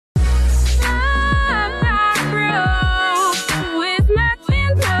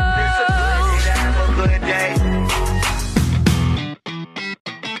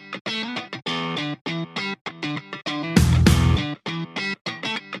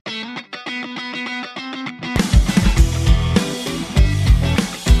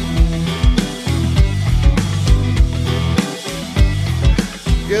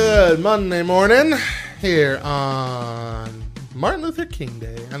Good Monday morning here on Martin Luther King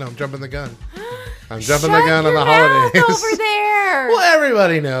Day. I know I'm jumping the gun. I'm jumping the gun on the holidays. Over there. Well,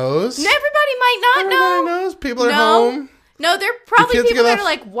 everybody knows. Everybody might not know. Everybody knows. People are home. No, there are probably people that are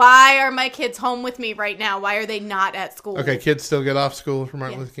like, why are my kids home with me right now? Why are they not at school? Okay, kids still get off school for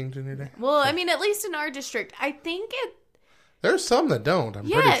Martin Luther King Jr. Day? Well, I mean, at least in our district. I think it... There's some that don't.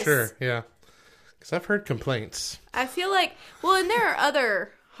 I'm pretty sure. Yeah. Because I've heard complaints. I feel like... Well, and there are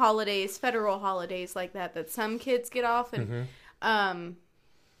other holidays, federal holidays like that some kids get off. And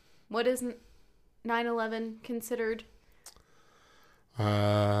what is 9/11 considered?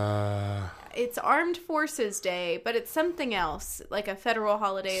 It's Armed Forces Day, but it's something else, like a federal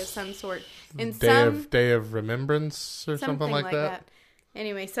holiday of some sort. Day of Remembrance or something like that.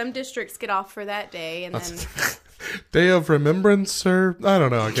 Anyway, some districts get off for that day, and then Day of Remembrance, or I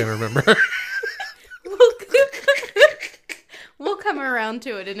don't know, I can't remember. We'll come around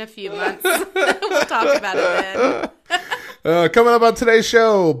to it in a few months. We'll talk about it then. Coming up on today's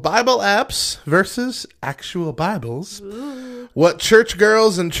show, Bible apps versus actual Bibles. Ooh. What church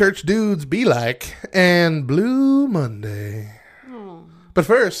girls and church dudes be like, and Blue Monday. Oh. But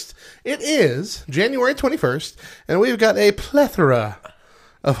first, it is January 21st, and we've got a plethora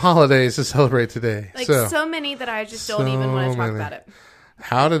of holidays to celebrate today. Like so many that I just don't even want to talk about it.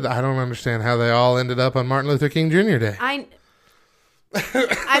 I don't understand how they all ended up on Martin Luther King Jr. Day.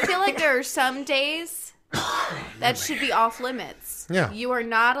 I feel like there are some days that should be off limits. Yeah. You are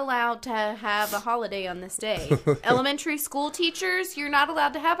not allowed to have a holiday on this day. Elementary school teachers, you're not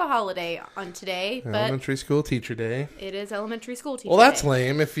allowed to have a holiday on today. But Elementary School Teacher Day. It is Elementary School Teacher Day. Well, that's day.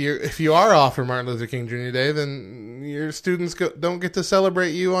 lame. If you are off for Martin Luther King Jr. Day, then your students don't get to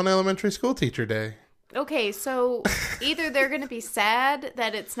celebrate you on Elementary School Teacher Day. Okay, so either they're going to be sad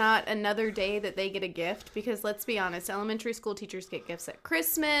that it's not another day that they get a gift, because let's be honest, elementary school teachers get gifts at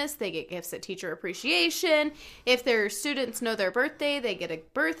Christmas, they get gifts at Teacher Appreciation. If their students know their birthday, they get a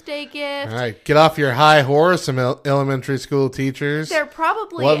birthday gift. All right, get off your high horse, elementary school teachers. They're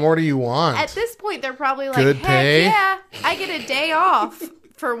probably... What more do you want? At this point, they're probably like, Good pay? Heck yeah, I get a day off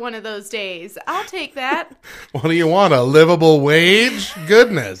for one of those days. I'll take that. What do you want, a livable wage?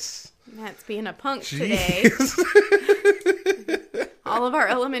 Goodness. That's being a punk today. All of our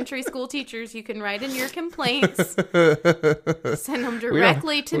elementary school teachers, you can write in your complaints. Send them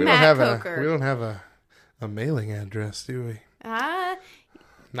directly to Matt Coker. We don't have a mailing address, do we? Not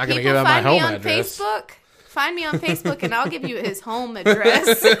going to give out my home address. Find me on Facebook and I'll give you his home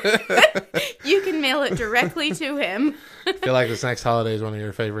address. You can mail it directly to him. I feel like this next holiday is one of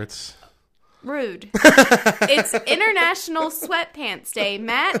your favorites. Rude. It's International Sweatpants Day.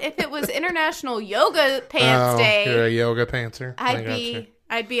 Matt, if it was International Yoga Pants Day, you're a yoga pantser.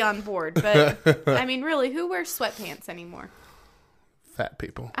 I'd be on board. But I mean, really, who wears sweatpants anymore? Fat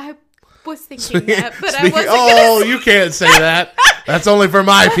people. I was thinking that, but I wasn't you can't say that. That's only for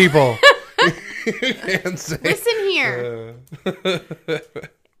my people. You can't say. Listen here.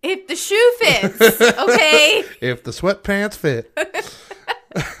 If the shoe fits, okay? If the sweatpants fit.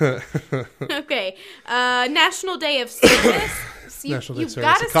 Okay. National Day of Service. You've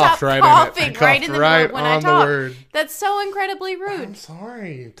got to stop coughing right in the middle when I talk. That's so incredibly rude. I'm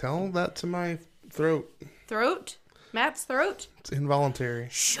sorry. Tell that to my throat. Throat? Matt's throat? It's involuntary.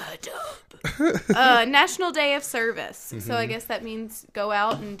 Shut up. National Day of Service. So I guess that means go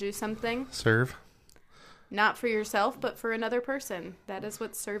out and do something. Serve. Not for yourself, but for another person. That is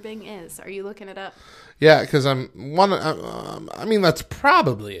what serving is. Are you looking it up? Yeah, because I mean, that's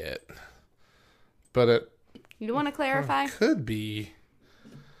probably it. But it... You want to clarify? Could be.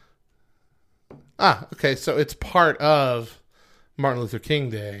 Okay. So it's part of Martin Luther King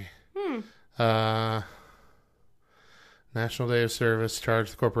Day. National Day of Service, charge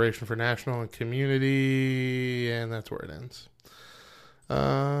the corporation for national and community, and that's where it ends.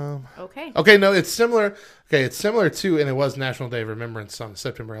 Okay. Okay, no, it's similar. Okay, it's similar to, and it was National Day of Remembrance on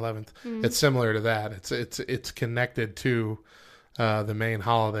September 11th. Mm-hmm. It's similar to that. It's connected to the main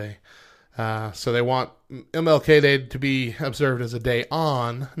holiday. So they want MLK Day to be observed as a day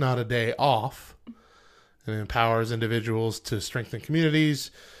on, not a day off. And it empowers individuals to strengthen communities,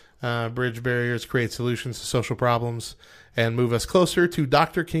 bridge barriers, create solutions to social problems, and move us closer to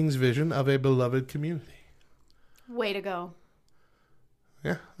Dr. King's vision of a beloved community. Way to go.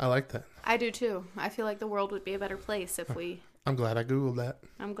 Yeah, I like that. I do too. I feel like the world would be a better place if we... I'm glad I Googled that.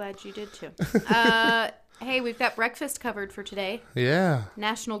 I'm glad you did too. Hey, we've got breakfast covered for today. Yeah.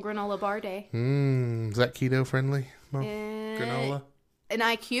 National Granola Bar Day. Is that keto friendly? Granola? An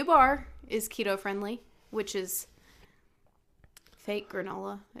IQ bar is keto friendly, which is fake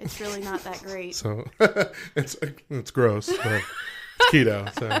granola. It's really not that great. So it's gross, but it's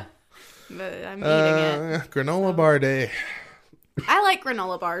keto. So but I'm eating it. Granola bar day. I like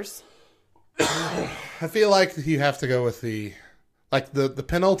granola bars. I feel like you have to go with the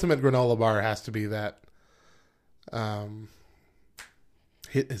penultimate granola bar has to be that.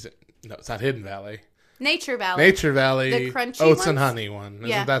 Is it? No, it's not Hidden Valley. Nature Valley. Nature Valley. The crunchy oats ones? and honey one. Isn't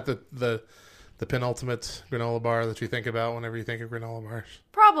Yeah. that the penultimate granola bar that you think about whenever you think of granola bars?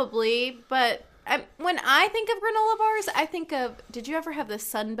 Probably, but when I think of granola bars, I think of. Did you ever have the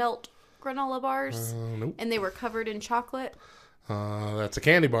Sunbelt granola bars? Nope. And they were covered in chocolate. That's a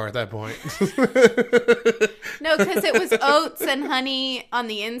candy bar at that point. No, because it was oats and honey on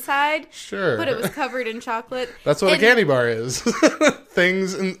the inside. Sure. But it was covered in chocolate. That's what a candy bar is.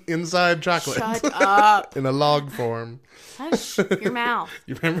 Things inside chocolate. Shut up. In a log form. Hush your mouth.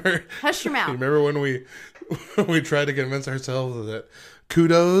 You remember? Hush your mouth. You remember when we tried to convince ourselves that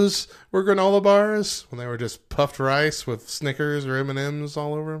Kudos were granola bars when they were just puffed rice with Snickers or M&Ms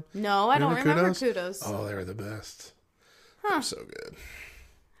all over them? No, I don't remember Kudos. Oh, they were the best. Huh. They're so good.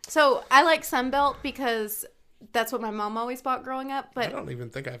 So I like Sunbelt because that's what my mom always bought growing up. But I don't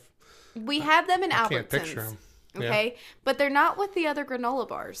even think we have them in Albertsons. can't picture them. Okay, Yeah. But they're not with the other granola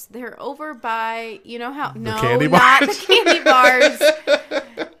bars. They're over by, you know how? No, candy not bars? the candy bars.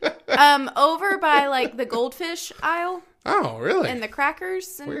 Over by like the Goldfish aisle Oh, really? and the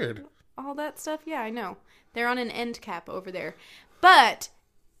crackers and Weird. all that stuff. Yeah, I know. They're on an end cap over there. But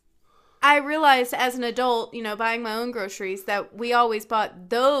I realized as an adult, buying my own groceries, that we always bought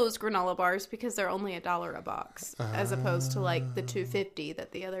those granola bars because they're only $1 a box, as opposed to like the $2.50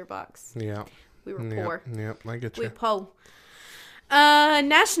 that the other box. Yeah. We were poor. Yep, I get We you. po.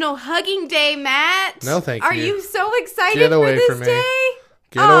 National Hugging Day, Matt. No, thank Are you. you so excited Get away for this from me. day?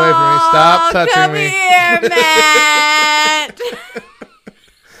 Get away from me. Stop touching come me. here, Matt.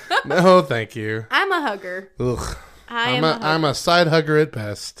 No, thank you. I'm a hugger. Ugh. I'm I'm a side hugger at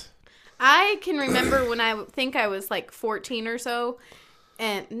best. I can remember when I think I was like 14 or so.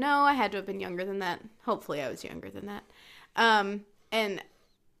 And no, I had to have been younger than that. Hopefully I was younger than that. And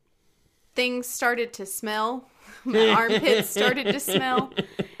things started to smell. My armpits started to smell.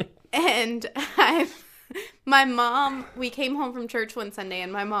 And my mom, we came home from church one Sunday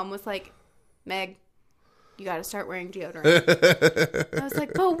and my mom was like, Meg, you got to start wearing deodorant. I was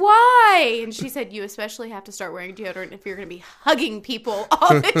like, but why? And she said, you especially have to start wearing deodorant if you're going to be hugging people all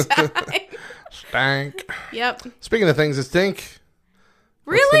the time. Stank. Yep. Speaking of things that stink.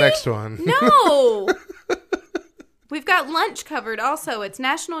 Really? What's the next one? No. We've got lunch covered also. It's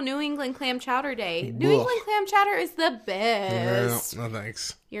National New England Clam Chowder Day. New Ugh. England Clam Chowder is the best. No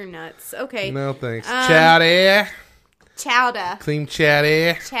thanks. You're nuts. Okay. No thanks. Chowder. Chowder. Clean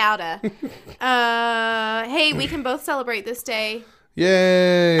chowder. Chowder. Hey, we can both celebrate this day.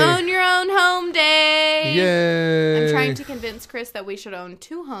 Yay. Own your own home day. Yay. I'm trying to convince Chris that we should own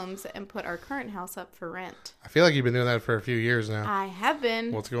 2 homes and put our current house up for rent. I feel like you've been doing that for a few years now. I have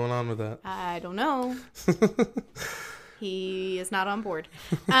been. What's going on with that? I don't know. He is not on board.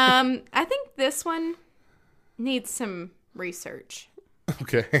 I think this one needs some research.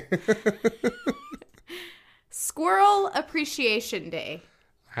 Okay. Squirrel Appreciation Day.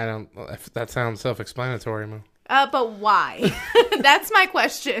 That sounds self-explanatory, Mo. But why? That's my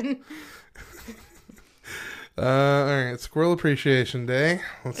question. All right, Squirrel Appreciation Day.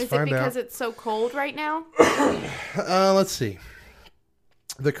 Let's Is it find because out. it's so cold right now? Let's see.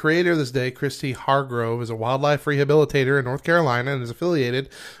 The creator of this day, Christy Hargrove, is a wildlife rehabilitator in North Carolina and is affiliated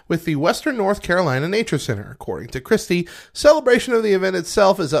with the Western North Carolina Nature Center. According to Christy, celebration of the event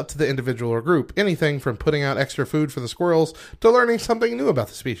itself is up to the individual or group, anything from putting out extra food for the squirrels to learning something new about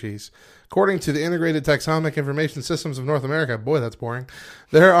the species. According to the Integrated Taxonomic Information Systems of North America, boy, that's boring,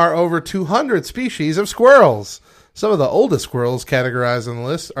 there are over 200 species of squirrels. Some of the oldest squirrels categorized on the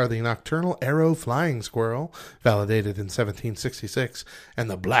list are the nocturnal arrow flying squirrel, validated in 1766, and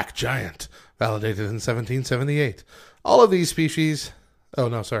the black giant, validated in 1778. Of all these species, they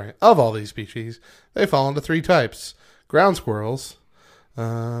fall into 3 types. Ground squirrels,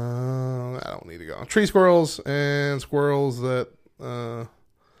 I don't need to go on. Tree squirrels, and squirrels that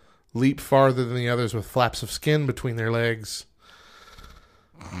leap farther than the others with flaps of skin between their legs.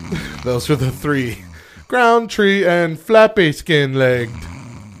 Those are the 3. Ground, tree, and flappy skin-legged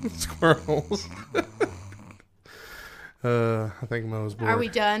squirrels. I think Mo's bored. Are we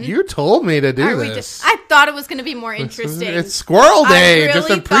done? You told me to do this. I thought it was going to be more interesting. It's Squirrel Day. I Just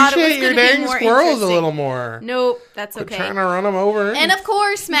really thought it was appreciate your gonna be dang more squirrels a interesting. little more. Nope, that's Quit okay. trying to run them over. And of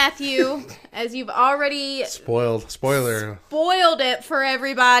course, Matthew, as you've already Spoiler. spoiled it for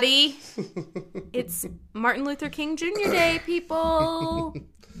everybody, it's Martin Luther King Jr. Day, people.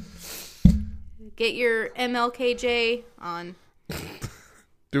 Get your MLKJ on.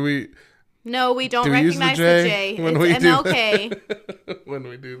 Do we No, we don't Do we use the recognize J the J. when It's we do MLK. when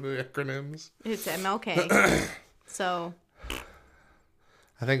we do the acronyms? It's MLK. So,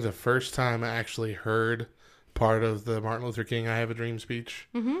 I think the first time I actually heard part of the Martin Luther King I Have a Dream speech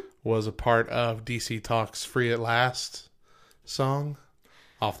was a part of DC Talk's Free at Last song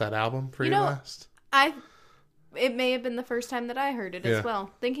off that album, Free at Last. it may have been the first time that I heard it as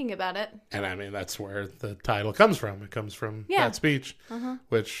well, thinking about it. And I mean, that's where the title comes from. It comes from that speech,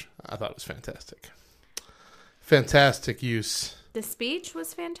 which I thought was fantastic. Fantastic use. The speech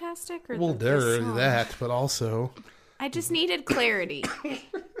was fantastic? Or Well, there that, but also... I just needed clarity.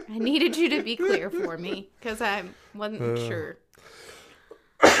 I needed you to be clear for me, because I wasn't sure.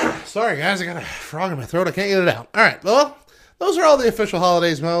 Sorry, guys. I got a frog in my throat. I can't get it out. All right. Well, those are all the official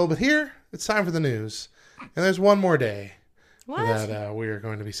holidays, Mo. But here, it's time for the news. And there's one more day that we are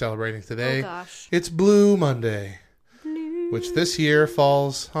going to be celebrating today. Oh, gosh. It's Blue Monday, which this year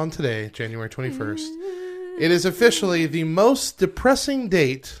falls on today, January 21st. It is officially the most depressing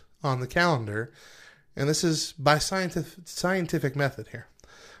date on the calendar, and this is by scientific method here.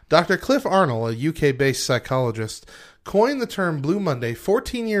 Dr. Cliff Arnold, a UK-based psychologist, coined the term Blue Monday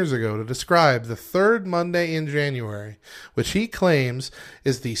 14 years ago to describe the third Monday in January, which he claims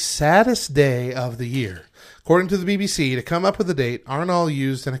is the saddest day of the year. According to the BBC, to come up with the date, Arnold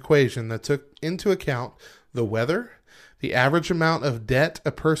used an equation that took into account the weather, the average amount of debt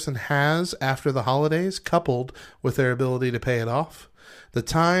a person has after the holidays, coupled with their ability to pay it off, the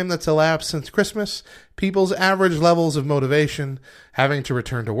time that's elapsed since Christmas, people's average levels of motivation, having to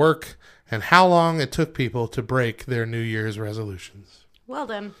return to work, and how long it took people to break their New Year's resolutions. Well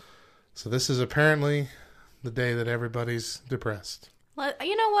done. So this is apparently the day that everybody's depressed. Well,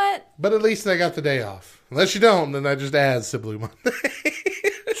 you know what? But at least they got the day off. Unless you don't, then that just adds to Blue Monday.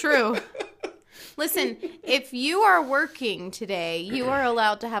 True. Listen, if you are working today, you are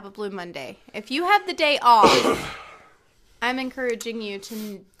allowed to have a Blue Monday. If you have the day off, I'm encouraging you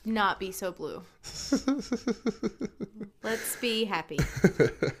to not be so blue. Let's be happy.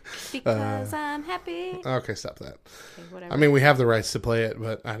 Because I'm happy. Okay, stop that. Okay, whatever. I mean, we have the rights to play it,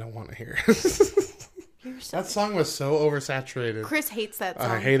 but I don't want to hear it. That song was so oversaturated. Chris hates that song.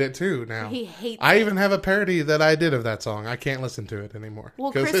 I hate it too now. He hates I even have a parody that I did of that song. I can't listen to it anymore.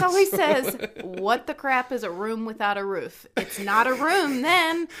 Well, Chris always says, what the crap is a room without a roof? It's not a room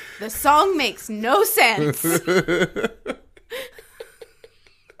then. The song makes no sense.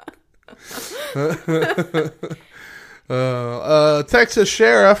 Texas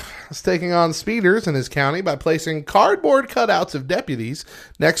sheriff is taking on speeders in his county by placing cardboard cutouts of deputies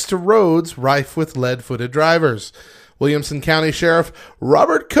next to roads rife with lead-footed drivers. Williamson County Sheriff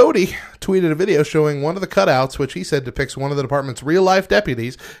Robert Cody tweeted a video showing one of the cutouts, which he said depicts one of the department's real-life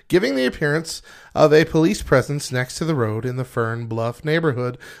deputies, giving the appearance of a police presence next to the road in the Fern Bluff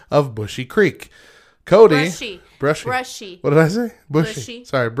neighborhood of Bushy Creek. Cody... Brushy. What did I say? Bushy.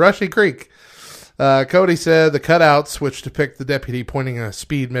 Sorry, Brushy Creek. Cody said the cutouts, which depict the deputy pointing a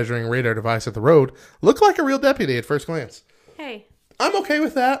speed-measuring radar device at the road, look like a real deputy at first glance. Hey. I'm okay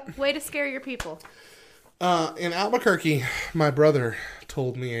with that. Way to scare your people. In Albuquerque, my brother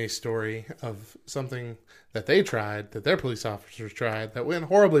told me a story of something that they tried, that their police officers tried, that went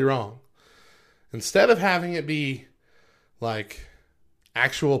horribly wrong. Instead of having it be like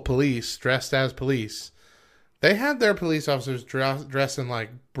actual police dressed as police, they had their police officers dressed in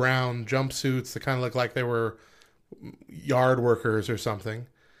like brown jumpsuits that kind of looked like they were yard workers or something.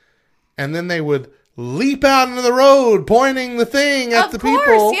 And then they would leap out into the road pointing the thing at the people. Of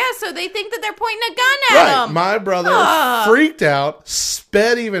course, yeah, so they think that they're pointing a gun at them. My brother freaked out,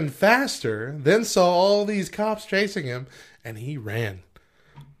 sped even faster, then saw all these cops chasing him, and he ran.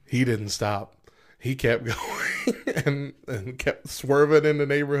 He didn't stop. He kept going and kept swerving into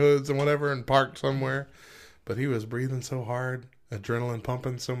neighborhoods and whatever and parked somewhere. But he was breathing so hard, adrenaline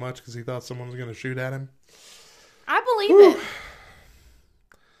pumping so much because he thought someone was going to shoot at him. I believe it.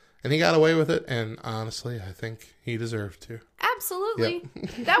 And he got away with it, and honestly, I think he deserved to. Absolutely. Yep.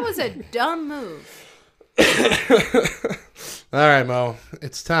 That was a dumb move. All right, Mo.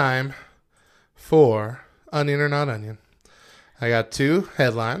 It's time for Onion or Not Onion. I got two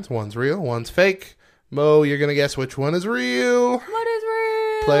headlines. One's real, one's fake. Mo, you're going to guess which one is real. What is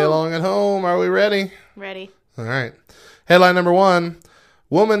real? Play along at home. Are we ready? Ready. All right. Headline number one.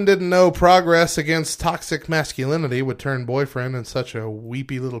 Woman didn't know progress against toxic masculinity would turn boyfriend in such a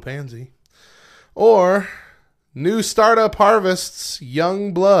weepy little pansy. Or, new startup harvests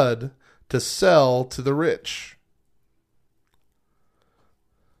young blood to sell to the rich.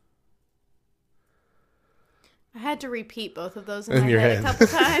 I had to repeat both of those in my head a couple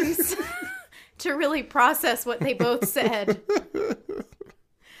times to really process what they both said.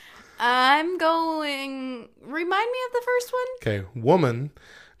 I'm going... Remind me of the first one? Okay. Woman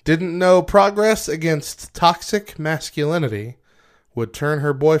didn't know progress against toxic masculinity would turn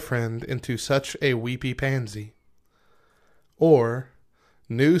her boyfriend into such a weepy pansy. Or,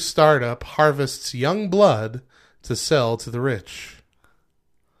 new startup harvests young blood to sell to the rich.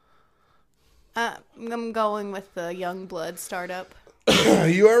 I'm going with the young blood startup.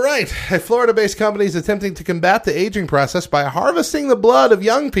 You are right. A Florida-based company is attempting to combat the aging process by harvesting the blood of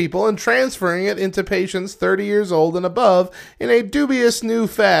young people and transferring it into patients 30 years old and above in a dubious new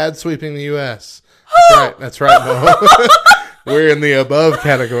fad sweeping the U.S. That's right. That's right, Mo. We're in the above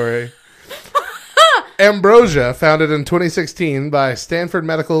category. Ambrosia, founded in 2016 by Stanford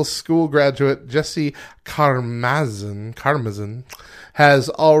Medical School graduate Jesse Karmazin, has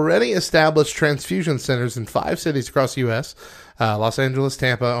already established transfusion centers in 5 cities across the U.S., Los Angeles,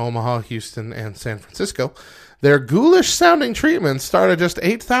 Tampa, Omaha, Houston, and San Francisco. Their ghoulish-sounding treatments start at just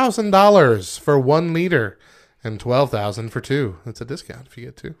 $8,000 for 1 liter and $12,000 for 2. That's a discount if you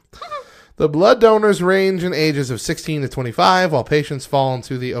get 2. The blood donors range in ages of 16 to 25, while patients fall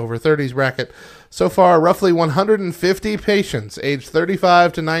into the over 30s bracket. So far, roughly 150 patients aged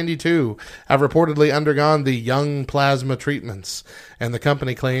 35 to 92 have reportedly undergone the young plasma treatments, and the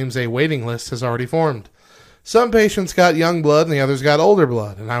company claims a waiting list has already formed. Some patients got young blood and the others got older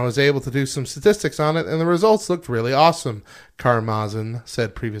blood, and I was able to do some statistics on it, and the results looked really awesome, Karmazin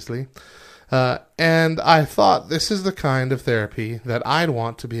said previously. And I thought this is the kind of therapy that I'd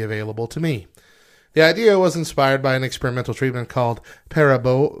want to be available to me. The idea was inspired by an experimental treatment called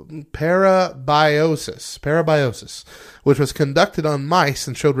parabiosis, which was conducted on mice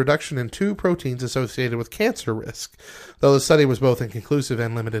and showed reduction in 2 proteins associated with cancer risk, though the study was both inconclusive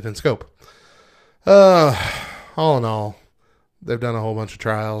and limited in scope. All in all, they've done a whole bunch of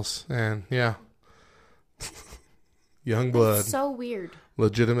trials, and yeah. Young blood. That's so weird.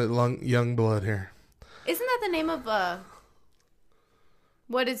 Legitimate young blood here. Isn't that the name of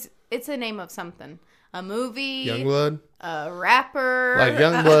it's a name of something. A movie? Youngblood? A rapper? Like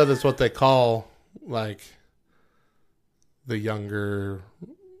Youngblood is what they call like the younger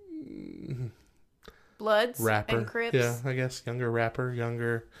Bloods rapper. and Crips? Yeah, I guess younger rapper,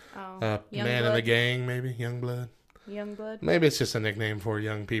 younger man in the gang, maybe Youngblood. Youngblood? Maybe it's just a nickname for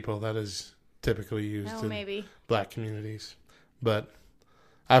young people that is typically used in black communities. But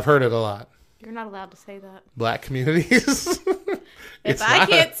I've heard it a lot. You're not allowed to say that. Black communities? If I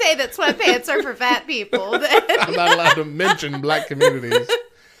can't say that sweatpants are for fat people, then... I'm not allowed to mention black communities.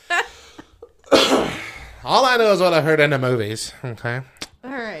 All I know is what I've heard in the movies. Okay. All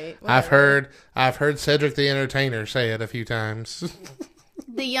right. Whatever. I've heard Cedric the Entertainer say it a few times.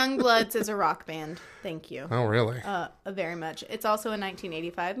 The Youngbloods is a rock band. Thank you. Oh, really? Very much. It's also a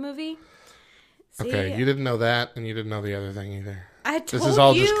 1985 movie. See, okay, you didn't know that, and you didn't know the other thing either. This is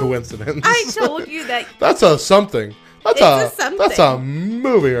all just coincidence. I told you that. That's a something. That's a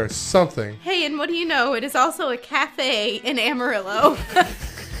movie or something. Hey, and what do you know? It is also a cafe in Amarillo.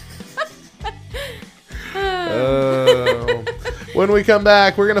 When we come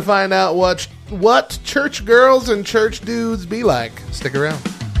back, we're going to find out what church girls and church dudes be like. Stick around.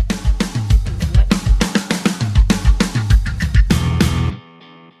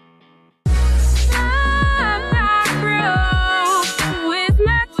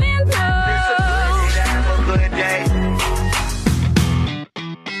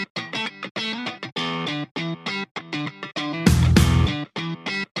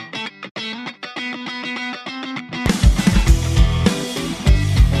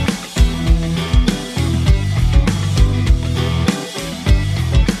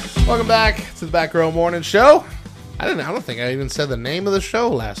 Welcome back to the Back Row Morning Show. I don't think I even said the name of the show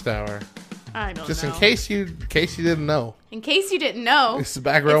last hour. I don't know. Just in case you didn't know. In case you didn't know. It's the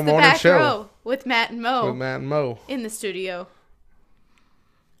Back Row Morning Show. Row with Matt and Mo. With Matt and Mo. In the studio.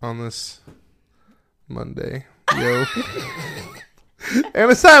 On this Monday. Yo. And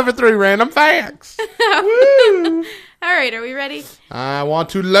it's time for 3 random facts. Woo! All right, are we ready? I want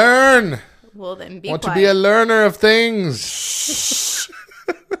to learn. Well, then be quiet. Want to be a learner of things.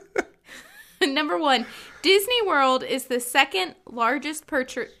 Number 1, Disney World is the second largest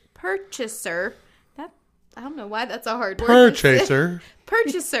purchaser. I don't know why that's a hard word.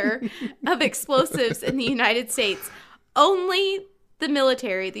 Purchaser of explosives in the United States. Only the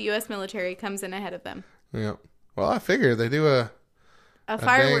military, the U.S. military, comes in ahead of them. Yeah. Well, I figure they do a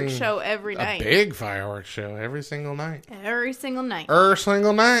fireworks show every night. A big fireworks show every single night. Every single night.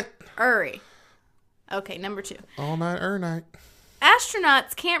 Single night. Okay, number 2. All night, night.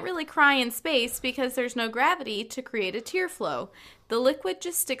 Astronauts can't really cry in space because there's no gravity to create a tear flow. The liquid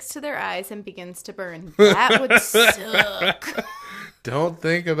just sticks to their eyes and begins to burn. That would suck. Don't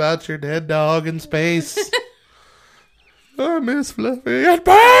think about your dead dog in space. I miss Fluffy. It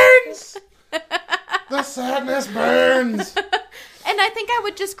burns! The sadness burns! And I think I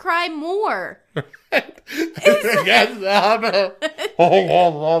would just cry more. Against the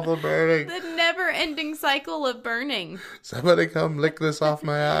burning. The never-ending cycle of burning. Somebody come lick this off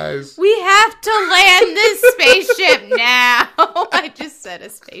my eyes. We have to land this spaceship now. I just said a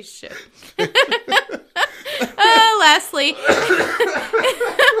spaceship. Lastly,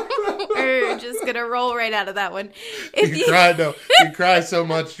 we're just going to roll right out of that one. You cry so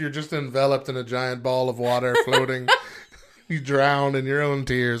much you're just enveloped in a giant ball of water floating. You drown in your own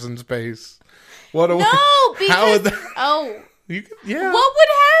tears in space. How would that? Oh, yeah. What would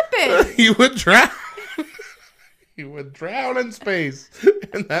happen? You would drown. You would drown in space,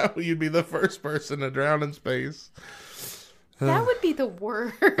 and you'd be the first person to drown in space. That would be the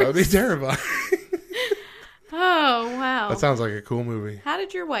worst. That would be terrifying. Oh wow! That sounds like a cool movie. How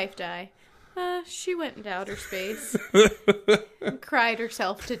did your wife die? She went into outer space and cried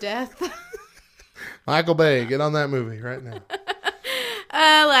herself to death. Michael Bay, get on that movie right now.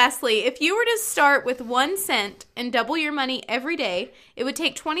 Lastly, if you were to start with 1 cent and double your money every day, it would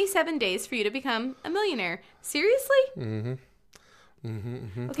take 27 days for you to become a millionaire. Seriously? Mm-hmm. Mm-hmm.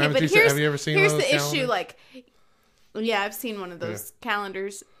 Mm-hmm. Okay, have you ever seen here's one of those the calendars? Issue, like, yeah, I've seen one of those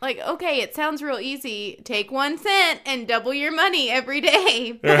calendars. Like, okay, it sounds real easy. Take 1 cent and double your money every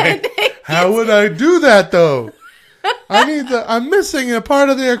day. Right. How would I do that, though? I'm missing a part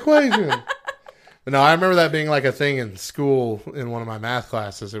of the equation. But no, I remember that being like a thing in school in one of my math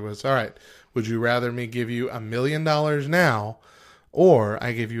classes. It was, all right, would you rather me give you $1 million now, or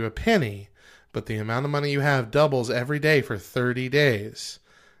I give you a penny, but the amount of money you have doubles every day for 30 days?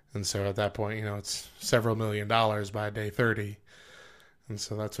 And so at that point, it's several $1 million by day 30. And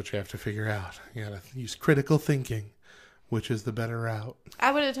so that's what you have to figure out. You got to use critical thinking, which is the better route.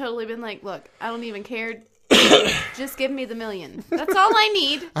 I would have totally been like, look, I don't even care. Just give me the $1 million. That's all I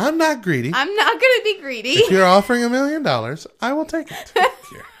need. I'm not greedy. I'm not going to be greedy. If you're offering $1 million, I will take it.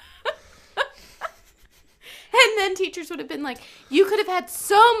 And then teachers would have been like, you could have had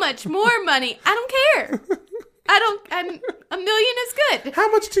so much more money. I don't care. $1 million is good.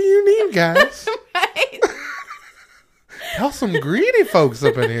 How much do you need, guys? Right? Y'all some greedy folks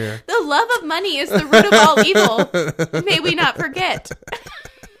up in here. The love of money is the root of all evil. May we not forget.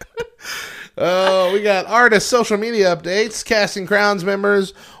 Oh, we got artist social media updates. Casting Crowns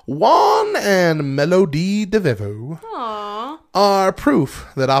members Juan and Melody DeVivo Aww. are proof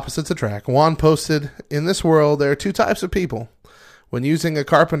that opposites attract. Juan posted, "In this world, there are two types of people. When using a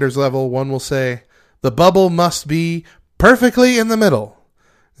carpenter's level, one will say, 'The bubble must be perfectly in the middle.'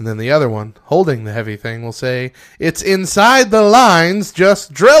 And then the other one, holding the heavy thing, will say, 'It's inside the lines,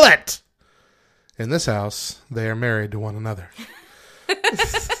 just drill it.' In this house, they are married to one another."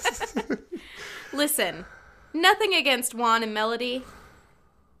 Listen, nothing against Juan and Melody,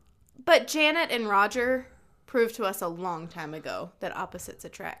 but Janet and Roger proved to us a long time ago that opposites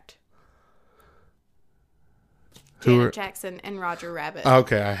attract. Janet Jackson and Roger Rabbit.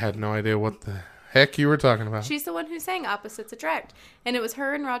 Okay, I had no idea what the heck you were talking about. She's the one who sang Opposites Attract, and it was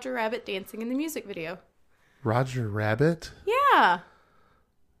her and Roger Rabbit dancing in the music video. Roger Rabbit? Yeah.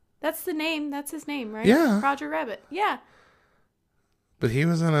 That's the name. That's his name, right? Yeah. Roger Rabbit. Yeah. But he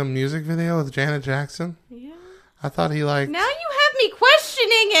was in a music video with Janet Jackson? Yeah. I thought he liked... Now you have me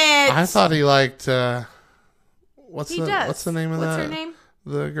questioning it! I thought he liked... What's the name of that? What's her name?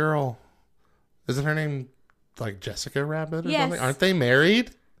 The girl. Isn't her name like Jessica Rabbit or yes. something? Aren't they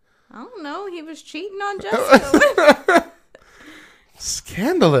married? I don't know. He was cheating on Jessica.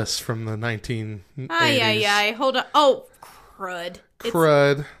 Scandalous from the 1980s. Ay. Hold on. Oh, crud.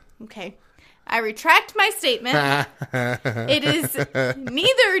 Crud. Okay. I retract my statement. It is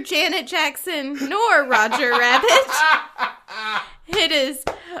neither Janet Jackson nor Roger Rabbit. It is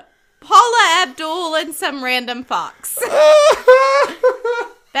Paula Abdul and some random fox.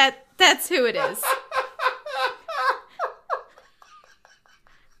 That's who it is.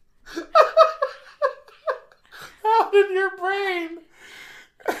 How did your brain...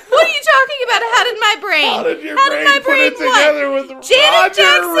 What are you talking about? How did my brain? How did my brain put it together with Janet Roger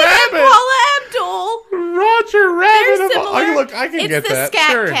Jackson Rabbit? and Paula Abdul. Roger Rabbit. They're similar. Look, I can It's get the that.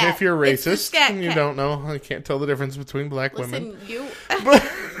 scat Sure, cat. if you're It's the racist scat and you cat. don't know, I can't tell the difference between black women.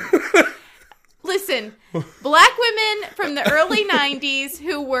 Listen, black women from the early 90s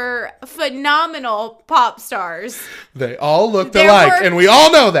who were phenomenal pop stars. They all looked There alike, were- and we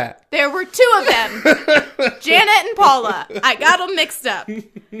all know that. There were two of them. Janet and Paula. I got them mixed up.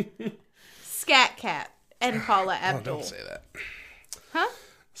 Scat Cat and Paula Oh, Abdul. don't say that. Huh?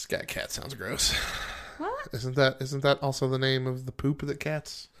 Scat cat sounds gross. What? Isn't that also the name of the poop that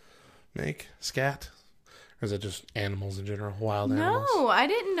cats make? Scat? Or is it just animals in general? Wild animals? No, I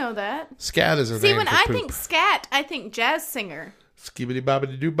didn't know that. Scat is a name See, when for I poop. think scat, I think jazz singer. Skibbity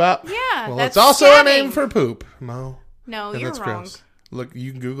bobbity doo bop. Yeah, Well, that's it's also scatting. a name for poop, Mo. No, And you're that's wrong. gross. Look,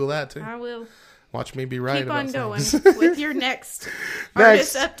 you can Google that too. I will. Watch me be right Keep about on going things. with your next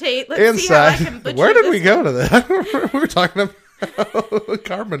artist update. Let's see how I can butcher Where did we this go to that? We were talking about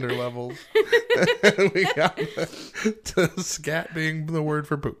carpenter levels. We got to scat being the word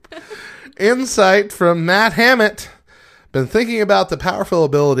for poop. Insight from Matt Hammett. Been thinking about the powerful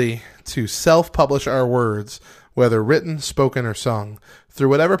ability to self-publish our words, whether written, spoken, or sung, through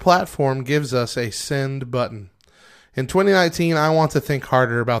whatever platform gives us a send button. In 2019, I want to think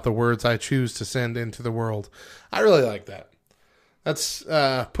harder about the words I choose to send into the world. I really like that. That's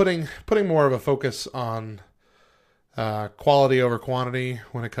putting more of a focus on quality over quantity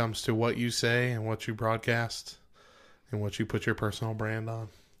when it comes to what you say and what you broadcast and what you put your personal brand on.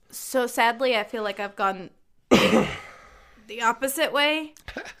 So sadly, I feel like I've gone the opposite way,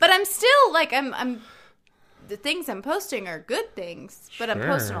 but I'm still like I'm. The things I'm posting are good things, but I'm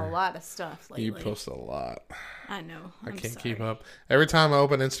posting a lot of stuff lately. You post a lot. I know. I can't keep up. Every time I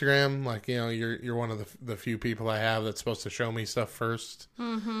open Instagram, like, you know, you're one of the few people I have that's supposed to show me stuff first.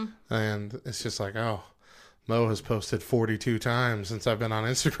 Mm-hmm. And it's just like, oh, Mo has posted 42 times since I've been on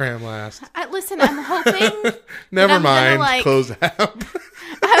Instagram last. Listen, I'm hoping. Never I'm mind. gonna, Close app.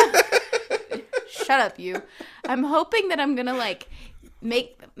 Shut up, you. I'm hoping that I'm gonna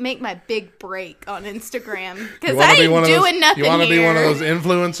make my big break on Instagram because I ain't doing nothing. You want to be one of here. those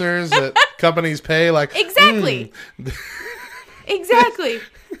influencers that companies pay? Like Exactly. Exactly.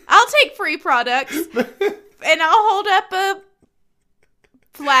 I'll take free products and I'll hold up a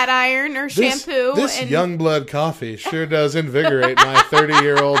flat iron or shampoo. This and Youngblood coffee sure does invigorate my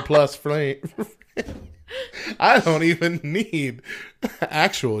 30-year-old plus flame. I don't even need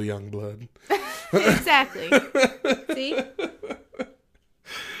actual Youngblood. Exactly. See?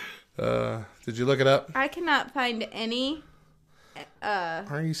 Did you look it up? I cannot find any.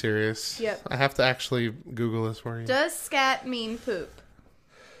 Are you serious? Yep. I have to actually Google this for you. Does scat mean poop?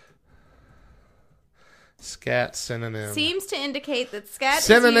 Scat synonym. Seems to indicate that scat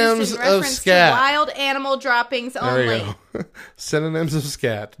Synonyms is used in of reference scat. to wild animal droppings There only. you go. Synonyms of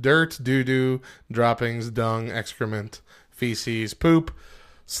scat: dirt, doo-doo, droppings, dung, excrement, feces, poop,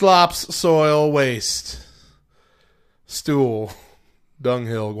 slops, soil, waste, stool,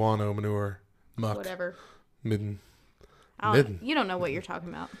 dunghill, guano, manure, muck, Whatever. midden. You don't know what you're talking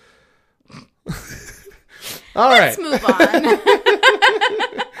about. All Let's right. move on.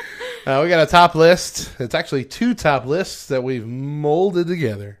 We got a top list. It's actually two top lists that we've molded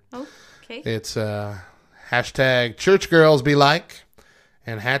together. Okay. It's hashtag church girls be like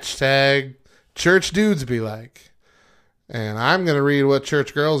and hashtag church dudes be like. And I'm going to read what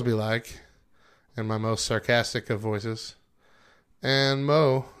church girls be like in my most sarcastic of voices. And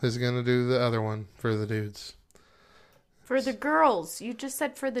Mo is going to do the other one for the dudes. For the girls. You just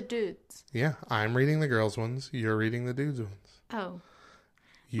said for the dudes. Yeah, I'm reading the girls' ones. You're reading the dudes' ones. Oh.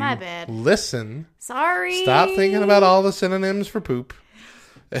 You My bad. Listen. Sorry. Stop thinking about all the synonyms for poop.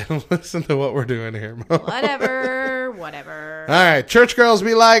 And listen to what we're doing here, Mo. Whatever. All right, church girls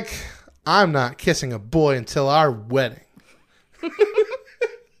be like, I'm not kissing a boy until our wedding.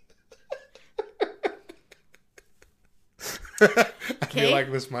 I feel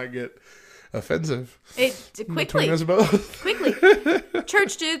like this might get offensive. Between Quickly. us both. Quickly.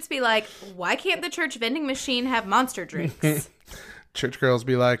 Church dudes be like, why can't the church vending machine have monster drinks? Church girls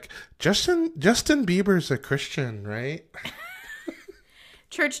be like, Justin Bieber's a Christian, right?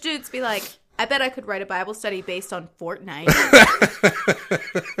 Church dudes be like, I bet I could write a Bible study based on Fortnite.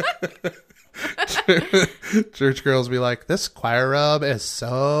 Church girls be like, this choir rub is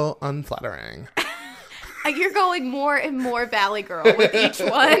so unflattering. You're going more and more Valley Girl with each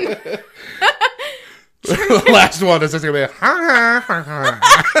one. The last one is just going to be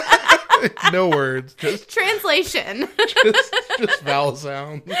no words, just Translation. just vowel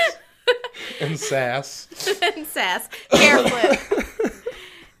sounds and sass. And sass. Careful.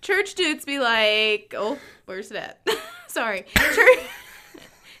 Church dudes be like, oh, where's that? Sorry.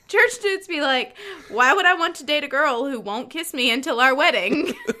 Church dudes be like, why would I want to date a girl who won't kiss me until our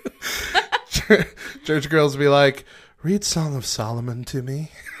wedding? Church girls be like, read Song of Solomon to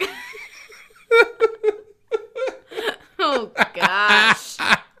me. Oh, gosh.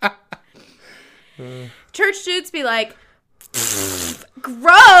 Church dudes be like,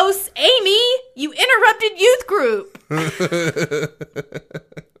 gross, Amy, you interrupted youth group.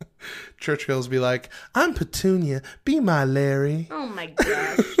 Church girls be like, I'm Petunia, be my Larry. Oh, my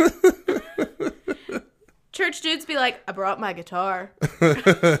gosh. Church dudes be like, I brought my guitar.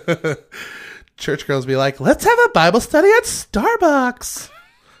 Church girls be like, let's have a Bible study at Starbucks.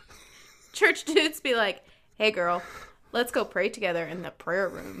 Church dudes be like, hey girl, let's go pray together in the prayer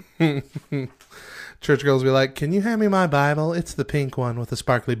room. Church girls be like, can you hand me my Bible? It's the pink one with the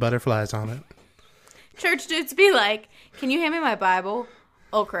sparkly butterflies on it. Church dudes be like, can you hand me my Bible?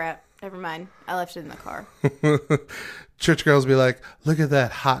 Oh crap, never mind. I left it in the car. Church girls be like, look at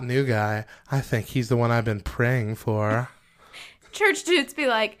that hot new guy. I think he's the one I've been praying for. Church dudes be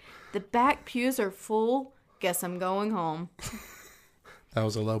like, the back pews are full. Guess I'm going home. That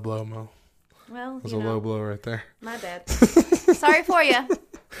was a low blow, Mo. Well, That was a low blow right there. My bad. Sorry for you.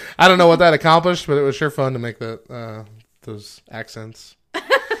 I don't know what that accomplished, but it was sure fun to make that those accents.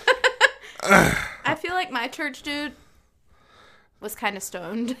 I feel like my church dude was kind of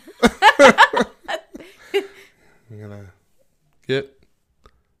stoned. I'm gonna get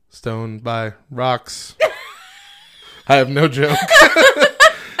stoned by rocks. I have no joke.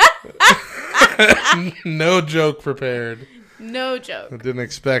 No joke prepared. No joke. I didn't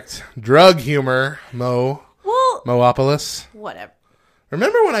expect drug humor, Mo. Well, Moopolis. whatever.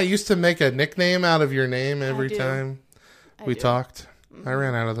 Remember when I used to make a nickname out of your name every do. time we do. talked? I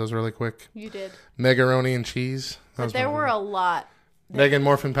ran out of those really quick. You did. Megaroni and cheese. That But was there my were name. a lot. Megan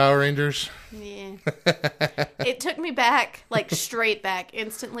Morphin Power Rangers. Yeah. It took me back, like straight back,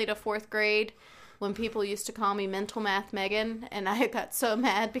 instantly to 4th grade when people used to call me Mental Math Megan. And I got so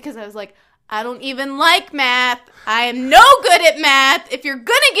mad because I was like, I don't even like math. I am no good at math. If you're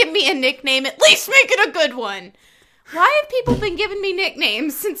going to give me a nickname, at least make it a good one. Why have people been giving me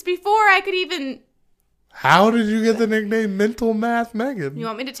nicknames since before I could even... How did you get the nickname Mental Math Megan? You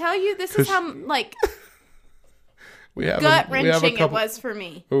want me to tell you? This is how, like, we have gut-wrenching it was for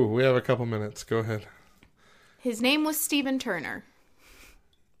me. Oh, we have a couple minutes. Go ahead. His name was Stephen Turner.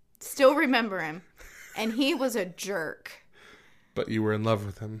 Still remember him. And he was a jerk. But you were in love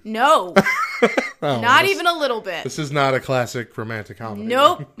with him. No. Not even a little bit. This is not a classic romantic comedy.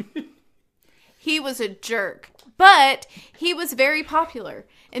 Nope. He was a jerk. But he was very popular.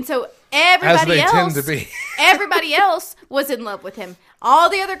 And so everybody tend to be. Everybody else was in love with him. All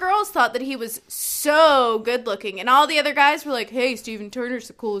the other girls thought that he was so good looking. And all the other guys were like, hey, Stephen Turner's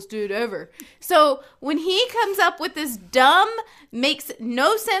the coolest dude ever. So when he comes up with this dumb, makes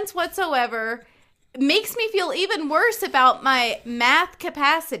no sense whatsoever, makes me feel even worse about my math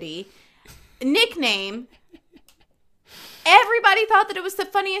capacity nickname, everybody thought that it was the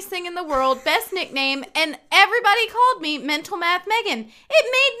funniest thing in the world, best nickname, and everybody called me Mental Math Megan. It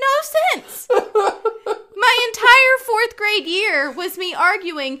made no sense. My entire 4th grade year was me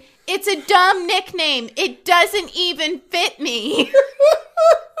arguing, it's a dumb nickname. It doesn't even fit me.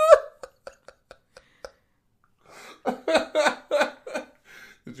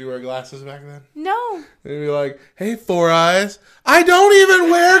 Did you wear glasses back then? No. And you'd be like, hey, Four Eyes, I don't even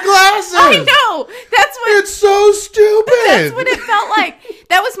wear glasses. I know. That's what... It's so stupid. That's what it felt like.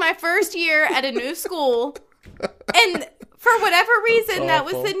 That was my first year at a new school. And for whatever reason, that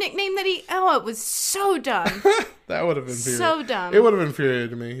was the nickname that he... Oh, it was so dumb. That would have been infuriating. So dumb. It would have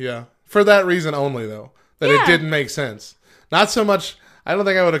infuriated me, yeah. For that reason only, though. That it didn't make sense. Not so much... I don't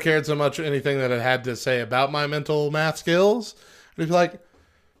think I would have cared so much anything that it had to say about my mental math skills. It'd be like...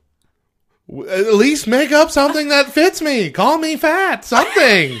 At least make up something that fits me. Call me fat.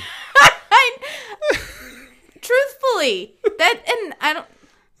 Something. Truthfully,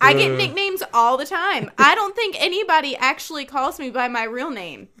 I get nicknames all the time. I don't think anybody actually calls me by my real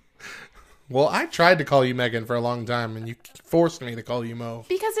name. Well, I tried to call you Megan for a long time, and you forced me to call you Mo.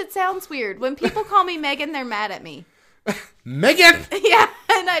 Because it sounds weird. When people call me Megan, they're mad at me. Megan! Yeah,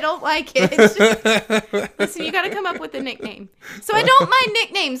 and I don't like it. Listen, you got to come up with a nickname. So I don't mind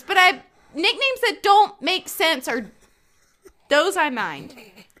nicknames, but nicknames that don't make sense are those I mind.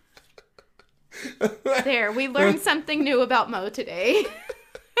 There, we learned something new about Mo today.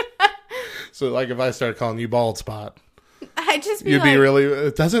 So, like, if I started calling you Bald Spot, I'd just be you'd be really...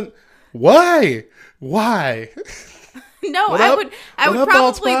 It doesn't... Why? No, What I up? would What up,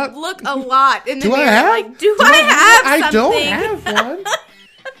 Bald probably Spot? look a lot in the Do I mirror. have? Like, do I have I something? don't have one.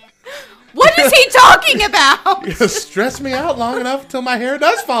 What is he talking about? You stress me out long enough until my hair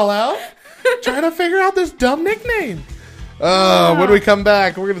does fall out. Trying to figure out this dumb nickname. When we come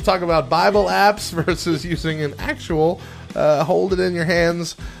back, we're going to talk about Bible apps versus using an actual hold it in your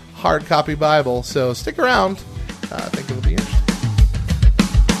hands hard copy Bible. So stick around. I think it'll be interesting.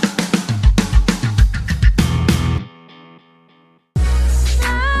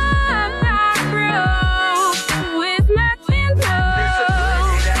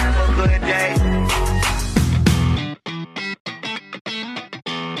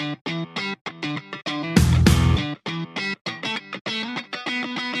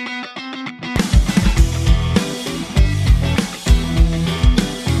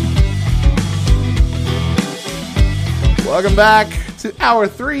 Welcome back to Hour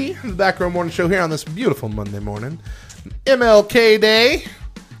 3 of the Back Row Morning Show here on this beautiful Monday morning. MLK Day.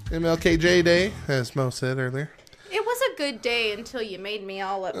 MLKJ Day, as Mo said earlier. It was a good day until you made me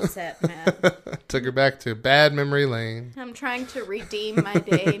all upset, man. Took her back to bad memory lane. I'm trying to redeem my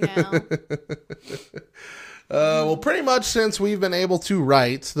day now. Well, pretty much since we've been able to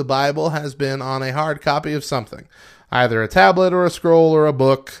write, the Bible has been on a hard copy of something. Either a tablet or a scroll or a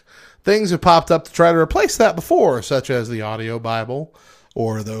book. Things have popped up to try to replace that before, such as the audio Bible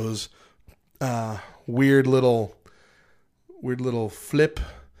or those weird little flip.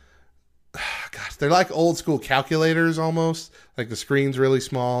 Gosh, they're like old school calculators almost. Like the screen's really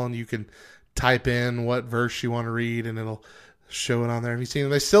small and you can type in what verse you want to read and it'll show it on there. Have you seen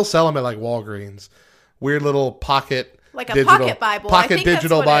them? They still sell them at like Walgreens. Weird little pocket, like a pocket Bible, pocket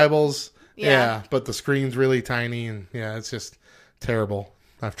digital Bibles. Yeah, but the screen's really tiny and yeah, it's just terrible.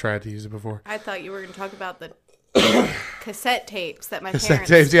 I've tried to use it before. I thought you were going to talk about the cassette tapes that my cassette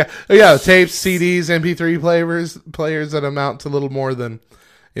parents... tapes, yeah, tapes, CDs, MP3 players that amount to little more than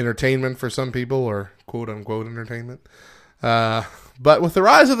entertainment for some people, or quote unquote entertainment. But with the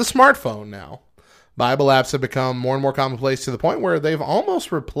rise of the smartphone now, Bible apps have become more and more commonplace to the point where they've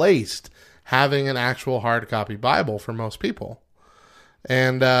almost replaced having an actual hard copy Bible for most people.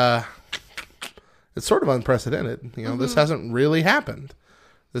 And it's sort of unprecedented. You know, This hasn't really happened.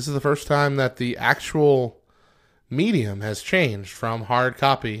 This is the first time that the actual medium has changed from hard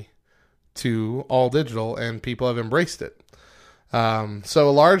copy to all digital, and people have embraced it. So a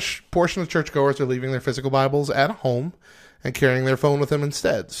large portion of churchgoers are leaving their physical Bibles at home and carrying their phone with them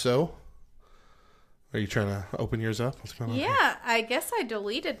instead. So, are you trying to open yours up? What's going on? Yeah, I guess I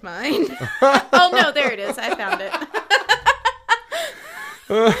deleted mine. Oh, no, there it is. I found it.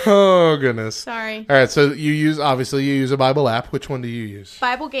 Oh, goodness. Sorry. All right, so you use a Bible app. Which one do you use?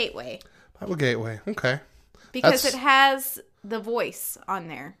 Bible Gateway. Bible Gateway. Okay. Because it has the voice on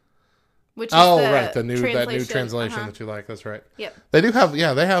there. Which is that new translation that you like. That's right. Yep. They do have,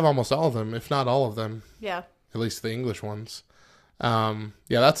 they have almost all of them, if not all of them. Yeah. At least the English ones.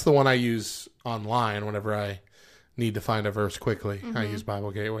 That's the one I use online whenever I need to find a verse quickly. I use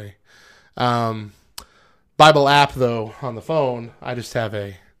Bible Gateway. Bible app, though, on the phone, I just have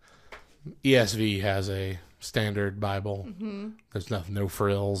ESV has a standard Bible. There's no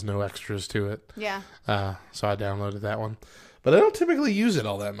frills, no extras to it. Yeah. So I downloaded that one. But I don't typically use it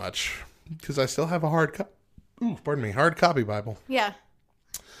all that much because I still have a hard copy Bible. Yeah.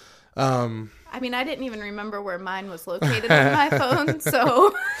 I mean, I didn't even remember where mine was located on my phone,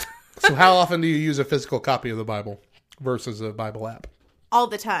 so... So how often do you use a physical copy of the Bible versus a Bible app? All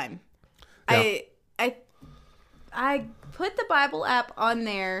the time. Yeah. I put the Bible app on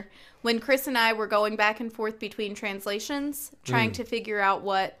there when Chris and I were going back and forth between translations, trying to figure out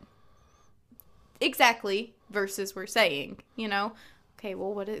what exactly verses were saying, you know? Okay,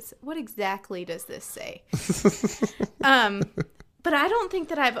 well, what exactly does this say? But I don't think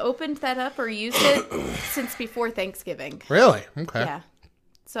that I've opened that up or used it since before Thanksgiving. Really? Okay. Yeah.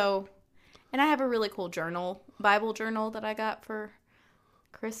 So, and I have a really cool Bible journal that I got for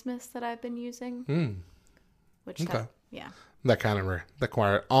Christmas that I've been using. Which that kind of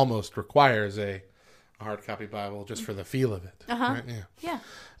almost requires a hard copy Bible just for the feel of it. Right? Yeah.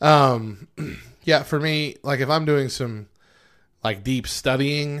 For me, like if I'm doing some like deep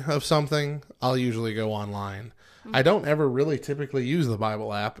studying of something, I'll usually go online. I don't ever really typically use the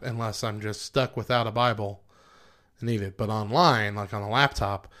Bible app unless I'm just stuck without a Bible and need it. But online, like on a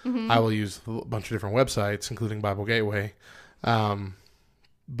laptop, I will use a bunch of different websites, including Bible Gateway.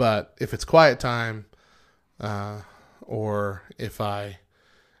 But if it's quiet time, or if I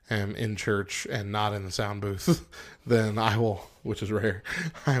am in church and not in the sound booth, then I will, which is rare,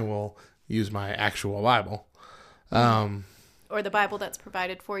 I will use my actual Bible. Or the Bible that's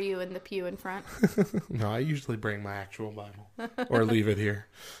provided for you in the pew in front. No, I usually bring my actual Bible or leave it here.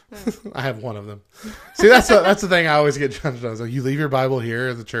 I have one of them. See, that's the thing I always get judged on. So you leave your Bible here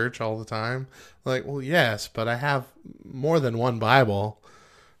at the church all the time? Like, well, yes, but I have more than one Bible.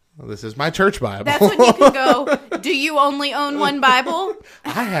 This is my church Bible. That's when you can go, do you only own one Bible?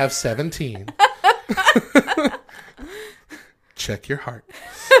 I have 17. Check your heart.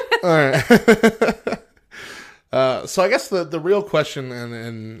 All right. So I guess the real question,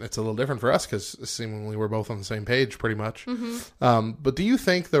 and it's a little different for us because seemingly we're both on the same page pretty much. But do you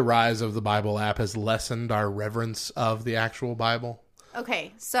think the rise of the Bible app has lessened our reverence of the actual Bible?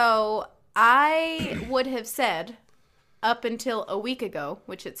 Okay, so I would have said up until a week ago,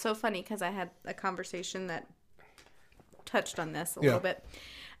 which it's so funny because I had a conversation that touched on this a little bit.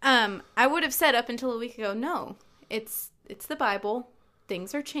 I would have said up until a week ago, no, it's the Bible.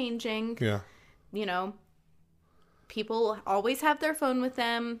 Things are changing. Yeah. You know, people always have their phone with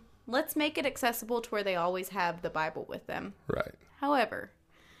them. Let's make it accessible to where they always have the Bible with them. Right. However,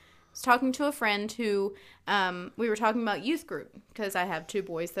 I was talking to a friend who, we were talking about youth group, because I have 2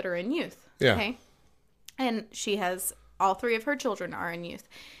 boys that are in youth. Yeah. Okay. And she has, all 3 of her children are in youth.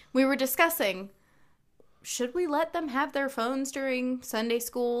 We were discussing, should we let them have their phones during Sunday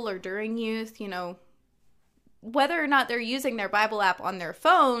school or during youth? You know, whether or not they're using their Bible app on their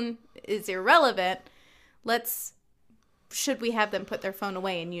phone is irrelevant. Should we have them put their phone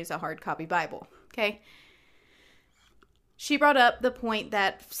away and use a hard copy Bible? Okay. She brought up the point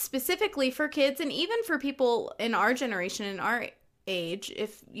that specifically for kids and even for people in our generation, in our age,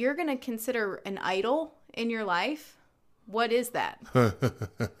 if you're going to consider an idol in your life, what is that?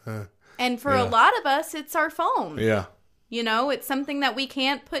 And for a lot of us, it's our phone. Yeah. You know, it's something that we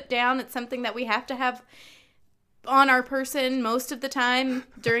can't put down. It's something that we have to have on our person most of the time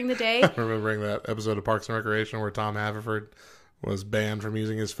during the day. Remembering that episode of Parks and Recreation where Tom Haverford was banned from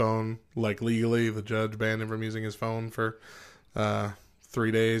using his phone, like legally. The judge banned him from using his phone for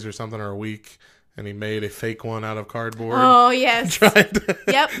 3 days or something, or a week, and he made a fake one out of cardboard. Oh, yes. Tried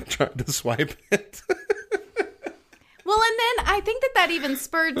to swipe it. Well, and then I think that even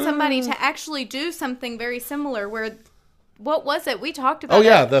spurred somebody to actually do something very similar where, what was it? We talked about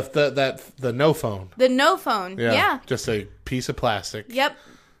the no phone. The no phone. Yeah. Just a piece of plastic. Yep.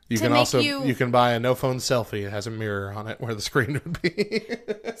 You can buy a no phone selfie. It has a mirror on it where the screen would be.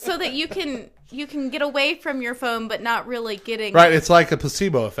 So that you can get away from your phone but not really getting... Right, it's like a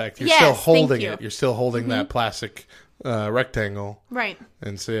placebo effect. You're still holding it. You're still holding that Mm-hmm. plastic rectangle. Right.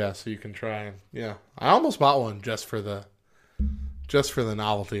 And so you can try and I almost bought one just for the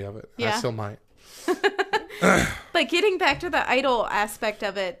novelty of it. Yeah. I still might. But getting back to the idol aspect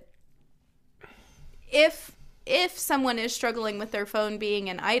of it, if someone is struggling with their phone being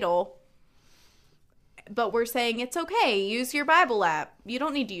an idol, but we're saying it's okay, use your Bible app. You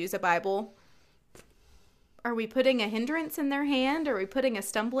don't need to use a Bible. Are we putting a hindrance in their hand? Are we putting a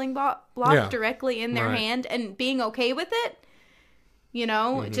stumbling block directly in their hand and being okay with it? You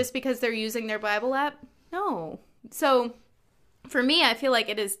know, just because they're using their Bible app? No. So for me, I feel like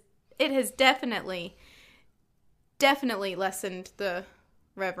it has definitely lessened the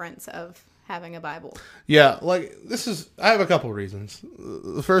reverence of having a Bible. Yeah, I have a couple reasons.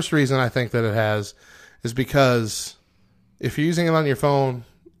 The first reason I think that it has is because if you're using it on your phone,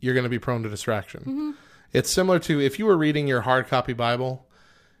 you're going to be prone to distraction. Mm-hmm. It's similar to if you were reading your hard copy Bible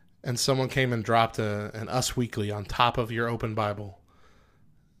and someone came and dropped an Us Weekly on top of your open Bible.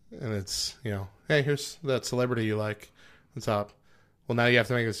 And it's, hey, here's that celebrity you like. What's up? Well, now you have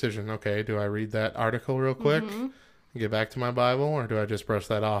to make a decision. Okay, do I read that article real quick and get back to my Bible, or do I just brush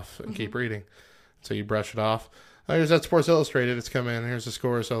that off and keep reading? So you brush it off. Oh, here's that Sports Illustrated. It's come in. Here's the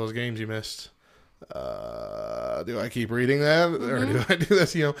scores of all those games you missed. Do I keep reading that, or do I do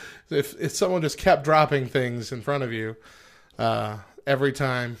this? If someone just kept dropping things in front of you every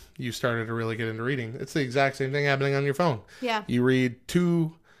time you started to really get into reading, it's the exact same thing happening on your phone. Yeah. You read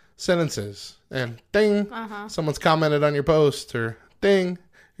 2 sentences and ding, someone's commented on your post, or ding,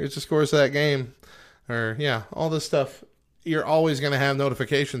 here's the scores of that game, or all this stuff. You're always going to have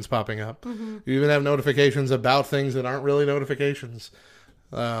notifications popping up. You even have notifications about things that aren't really notifications.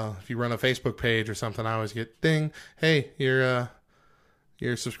 If you run a Facebook page or something, I always get ding, hey,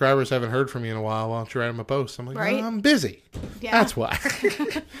 your subscribers haven't heard from you in a while. Why don't you write them a post? I'm like, right. I'm busy. Yeah. That's why.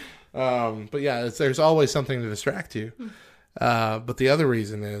 But there's always something to distract you. But the other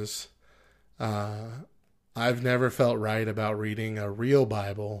reason is I've never felt right about reading a real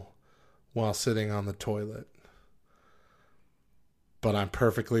Bible while sitting on the toilet. But I'm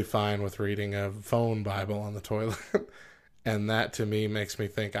perfectly fine with reading a phone Bible on the toilet. And that, to me, makes me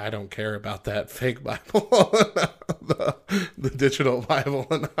think I don't care about that fake Bible, the digital Bible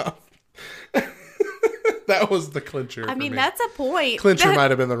enough. That was the clincher. I mean, me. That's a point. Clincher might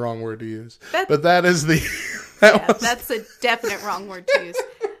have been the wrong word to use. But that is the... That's a definite wrong word to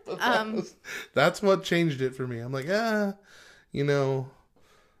use. That's what changed it for me. I'm like, yeah.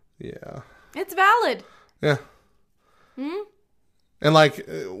 It's valid. Yeah. And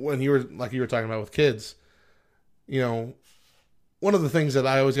when you were talking about with kids, one of the things that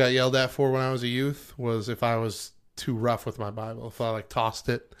I always got yelled at for when I was a youth was if I was too rough with my Bible. If I tossed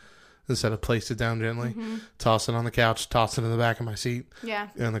it instead of placed it down gently, toss it on the couch, toss it in the back of my seat,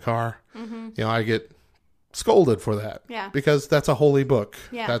 in the car. I get scolded for that. Yeah. Because that's a holy book.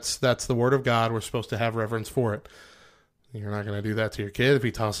 Yeah. That's the Word of God. We're supposed to have reverence for it. You're not going to do that to your kid if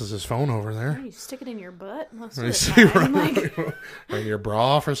he tosses his phone over there. You stick it in your butt most of the time. Or in your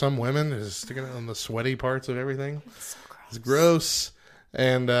bra for some women. Is sticking it on the sweaty parts of everything. It's so gross. It's gross.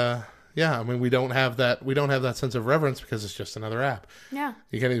 And, Yeah, I mean, we don't have that sense of reverence because it's just another app. Yeah.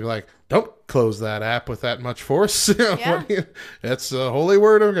 You can't even be like, don't close that app with that much force. Yeah. That's the holy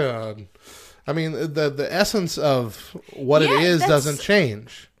word of God. I mean, the essence of what it is doesn't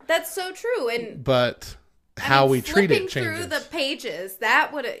change. That's so true. But how we treat it changes. Flipping through the pages,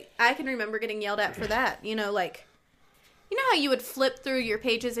 I can remember getting yelled at for that. You know, like, you know how you would flip through your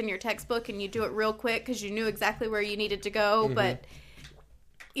pages in your textbook and you do it real quick because you knew exactly where you needed to go, but,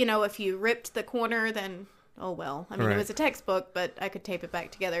 you know, if you ripped the corner, then, oh well. I mean, It was a textbook, but I could tape it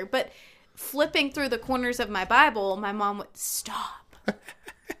back together. But flipping through the corners of my Bible, my mom would, stop.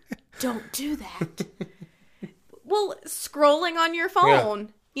 Don't do that. Well, scrolling on your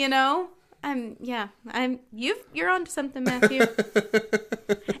phone, you know? You're onto something, Matthew. And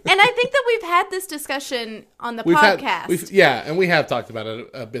I think that we've had this discussion on the podcast. And we have talked about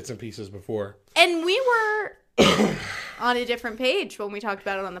it bits and pieces before. And we were on a different page when we talked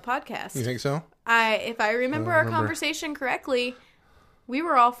about it on the podcast. You think so? If I remember our conversation correctly, we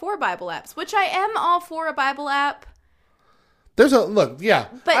were all for Bible apps, which I am all for a Bible app. There's a look, yeah.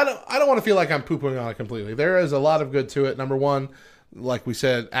 But I don't want to feel like I'm poo-pooing on it completely. There is a lot of good to it. Number one, like we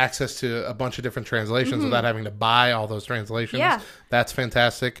said, access to a bunch of different translations without having to buy all those translations. Yeah. That's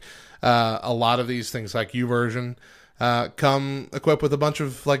fantastic. A lot of these things like YouVersion come equipped with a bunch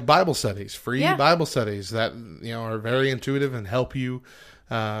of like Bible studies, free Bible studies that are very intuitive and help you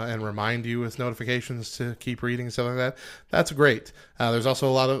and remind you with notifications to keep reading and stuff like that. That's great. There's also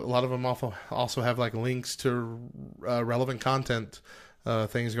a lot of them also have like links to relevant content,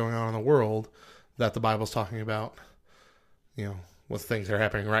 things going on in the world that the Bible's talking about. With things that are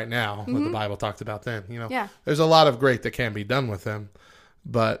happening right now that the Bible talked about then. There's a lot of great that can be done with them,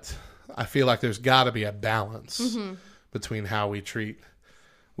 but I feel like there's got to be a balance between how we treat.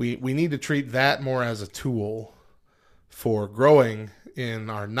 We need to treat that more as a tool for growing in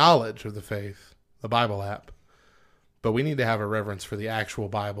our knowledge of the faith, the Bible app, but we need to have a reverence for the actual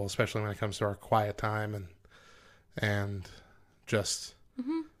Bible, especially when it comes to our quiet time and just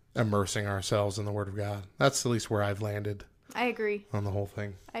immersing ourselves in the Word of God. That's at least where I've landed. I agree. On the whole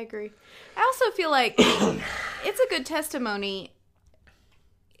thing. I agree. I also feel like it's a good testimony,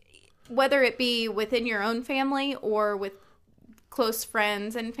 whether it be within your own family or with close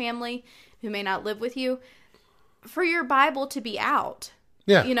friends and family who may not live with you, for your Bible to be out.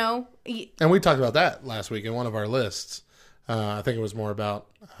 Yeah. And we talked about that last week in one of our lists. I think it was more about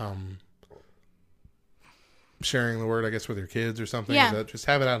sharing the word, I guess, with your kids or something. Yeah. Just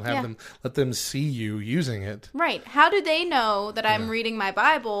have it out and let them see you using it. Right. How do they know that I'm reading my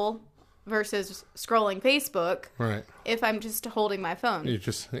Bible versus scrolling Facebook? Right. If I'm just holding my phone.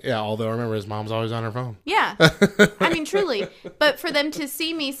 Although remember his mom's always on her phone. Yeah. I mean, truly. But for them to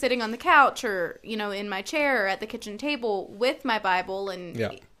see me sitting on the couch or, in my chair or at the kitchen table with my Bible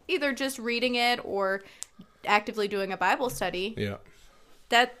and either just reading it or actively doing a Bible study. Yeah.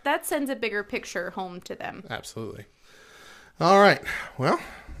 That sends a bigger picture home to them. Absolutely. All right. Well,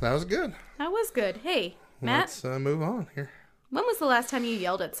 that was good. That was good. Hey, Matt. Let's move on here. When was the last time you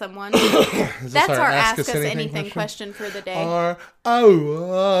yelled at someone? That's our Ask Us Anything question for the day.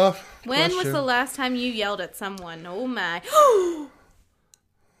 When was the last time you yelled at someone? Oh, my.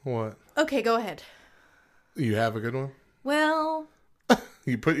 What? Okay, go ahead. You have a good one? Well...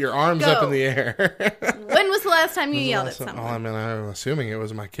 You put your arms up in the air. When was the last time you yelled at someone? Oh, I mean, I'm assuming it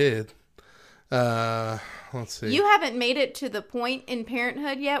was my kid. Let's see. You haven't made it to the point in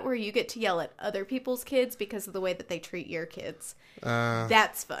parenthood yet where you get to yell at other people's kids because of the way that they treat your kids.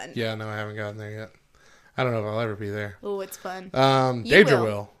 That's fun. Yeah, no, I haven't gotten there yet. I don't know if I'll ever be there. Oh, it's fun. Daedra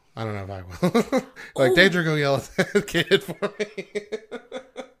will. I don't know if I will. Daedra, go yell at that kid for me.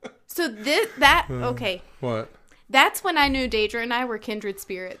 So okay. What? That's when I knew Daedra and I were kindred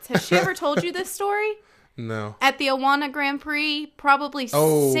spirits. Has she ever told you this story? No. At the Awana Grand Prix, probably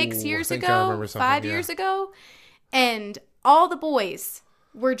 6 years ago, 5 years ago. And all the boys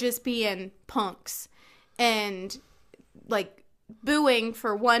were just being punks and like booing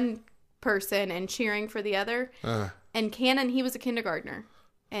for one person and cheering for the other. And Cannon, he was a kindergartner.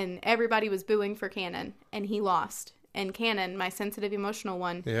 And everybody was booing for Cannon. And he lost. And Cannon, my sensitive, emotional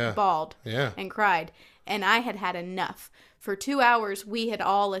one, bawled and cried. And I had had enough. For 2 hours, we had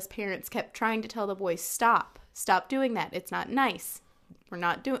all, as parents, kept trying to tell the boys, stop doing that. It's not nice.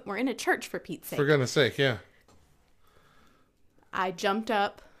 We're in a church, for Pete's sake. For goodness sake, yeah. I jumped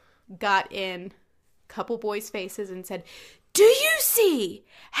up, got in a couple boys' faces and said, do you see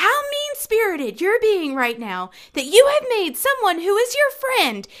how mean-spirited you're being right now that you have made someone who is your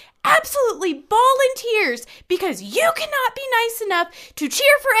friend absolutely bawl in tears because you cannot be nice enough to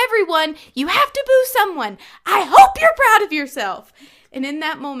cheer for everyone. You have to boo someone. I hope you're proud of yourself. And in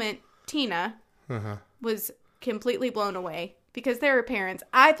that moment, Tina was completely blown away because they were parents.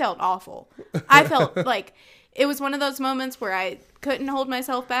 I felt awful. I felt like it was one of those moments where I couldn't hold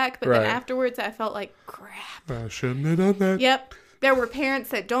myself back, but then afterwards I felt like crap. I shouldn't have done that. Yep. There were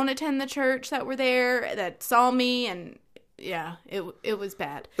parents that don't attend the church that were there that saw me, and yeah, it was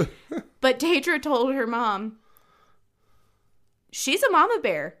bad. But Deidre told her mom, she's a mama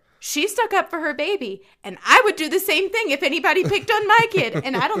bear. She stuck up for her baby, and I would do the same thing if anybody picked on my kid.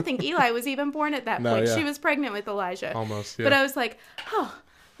 And I don't think Eli was even born at that point. Yeah. She was pregnant with Elijah. Almost, yeah. But I was like, oh,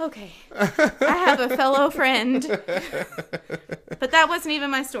 okay. I have a fellow friend. But that wasn't even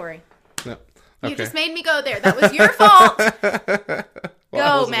my story. No. Okay. You just made me go there. That was your fault.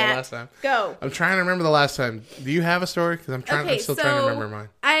 Go, Matt. Go. I'm trying to remember the last time. Do you have a story? Because I'm still trying to remember mine.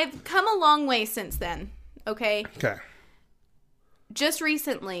 I've come a long way since then. Okay? Okay. Just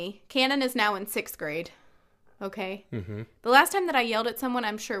recently, Cannon is now in 6th grade. Okay? Mm-hmm. The last time that I yelled at someone,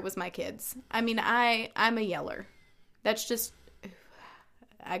 I'm sure, was my kids. I mean, I'm a yeller. That's just...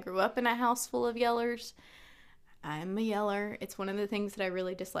 I grew up in a house full of yellers. I'm a yeller. It's one of the things that I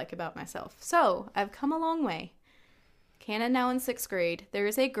really dislike about myself. So, I've come a long way. Cannon now in 6th grade. There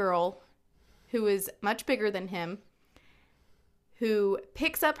is a girl who is much bigger than him who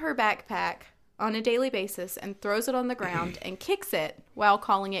picks up her backpack on a daily basis and throws it on the ground and kicks it while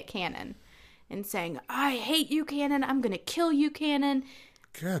calling it Cannon and saying, I hate you, Cannon. I'm going to kill you, Cannon.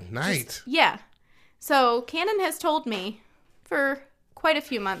 Good night. Yeah. So Cannon has told me for quite a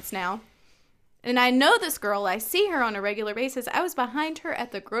few months now, and I know this girl. I see her on a regular basis. I was behind her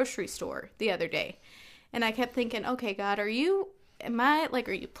at the grocery store the other day, and I kept thinking, okay, God, are you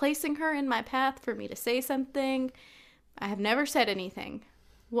placing her in my path for me to say something? I have never said anything.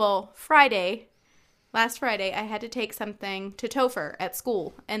 Well, last Friday, I had to take something to Topher at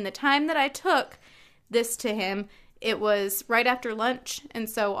school. And the time that I took this to him, it was right after lunch. And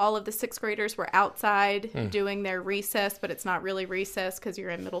so all of the 6th graders were outside doing their recess, but it's not really recess because you're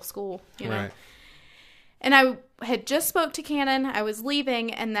in middle school, you know. Right. And I had just spoke to Cannon. I was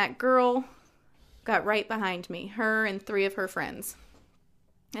leaving, and that girl got right behind me, her and 3 of her friends.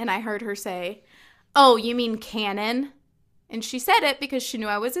 And I heard her say, oh, you mean Cannon? And she said it because she knew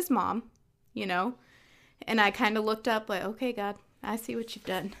I was his mom, you know. And I kind of looked up like, okay, God, I see what you've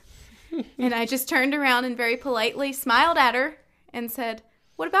done. And I just turned around and very politely smiled at her and said,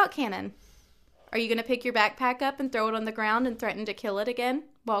 what about Cannon? Are you going to pick your backpack up and throw it on the ground and threaten to kill it again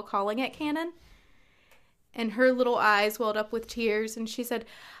while calling it Cannon? And her little eyes welled up with tears, and she said,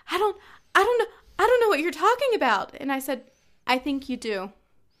 I don't know what you're talking about. And I said, I think you do.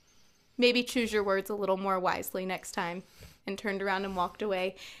 Maybe choose your words a little more wisely next time. And turned around and walked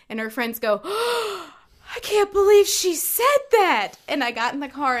away. And her friends go, oh, I can't believe she said that. And I got in the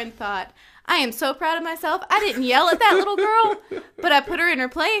car and thought, I am so proud of myself. I didn't yell at that little girl, but I put her in her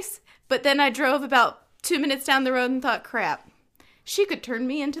place. But then I drove about 2 minutes down the road and thought, crap, she could turn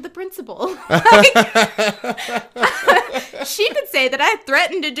me into the principal. She could say that I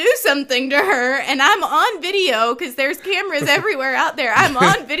threatened to do something to her, and I'm on video because there's cameras everywhere out there. I'm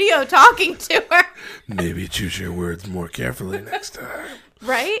on video talking to her. Maybe choose your words more carefully next time.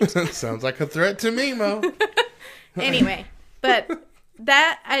 Right? Sounds like a threat to me, Mo. Anyway, but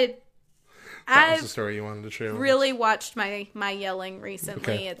that was the story you wanted to share. Really watched my yelling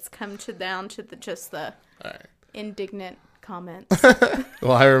recently. Okay. It's come down to the indignant comments.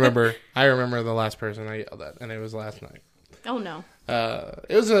 Well, I remember the last person I yelled at, and it was last night. Oh no.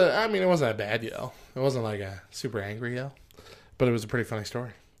 It wasn't a bad yell. It wasn't like a super angry yell, but it was a pretty funny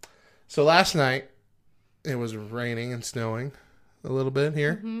story. So last night, it was raining and snowing a little bit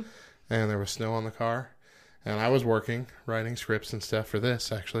here, and there was snow on the car, and I was writing scripts and stuff for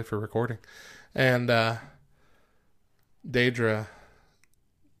this, actually, for recording. And Deidre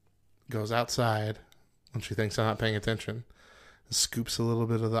goes outside when she thinks I'm not paying attention, scoops a little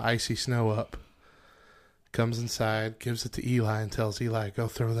bit of the icy snow up, comes inside, gives it to Eli, and tells Eli, go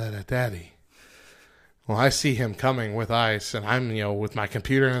throw that at Daddy. Well, I see him coming with ice, and I'm, with my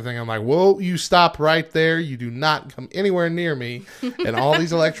computer and everything, I'm like, whoa, you stop right there. You do not come anywhere near me and all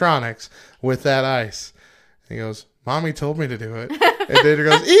these electronics with that ice. And he goes, Mommy told me to do it. And Deidre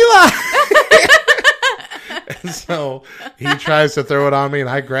goes, Eli! And so he tries to throw it on me, and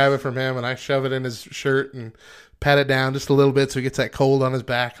I grab it from him, and I shove it in his shirt and pat it down just a little bit so he gets that cold on his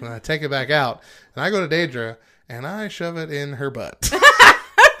back, and then I take it back out, and I go to Deidre, and I shove it in her butt.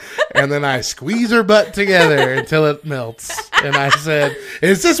 And then I squeeze her butt together until it melts. And I said,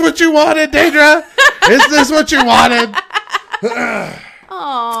 is this what you wanted, Deidre? Is this what you wanted?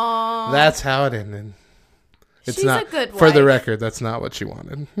 Aww. That's how it ended. She's not, a good wife. For the record, that's not what she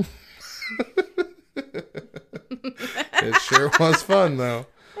wanted. It sure was fun, though.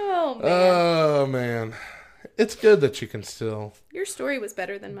 Oh, Oh, man. Oh, man. It's good that you can still Your story was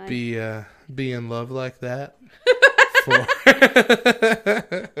better than mine. be in love like that.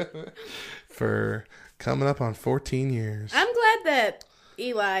 For coming up on 14 years. I'm glad that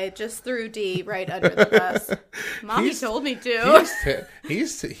Eli just threw D right under the bus. Mommy told me to.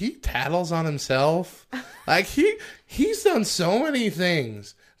 He tattles on himself. Like he's done so many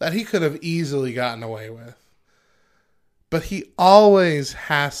things that he could have easily gotten away with. But he always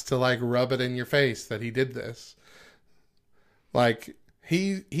has to like rub it in your face that he did this. Like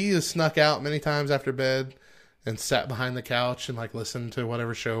he has snuck out many times after bed and sat behind the couch and like listened to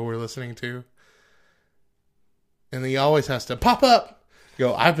whatever show we're listening to. And he always has to pop up.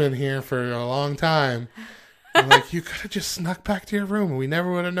 Go, I've been here for a long time. I'm like, you could have just snuck back to your room and we never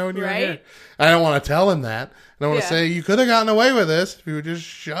would have known you were here. I don't want to tell him that. I don't want to say, you could have gotten away with this if you would just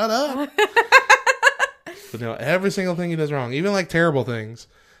shut up. But no, every single thing he does wrong, even like terrible things,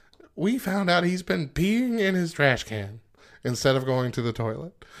 we found out he's been peeing in his trash can instead of going to the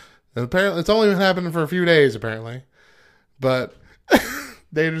toilet. And apparently, it's only been happening for a few days, apparently. But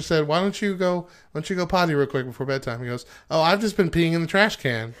they just said, why don't you go potty real quick before bedtime? He goes, oh, I've just been peeing in the trash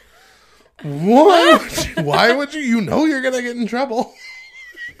can. What? Why would you? You know you're going to get in trouble.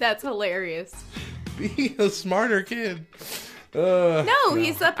 That's hilarious. Be a smarter kid. No,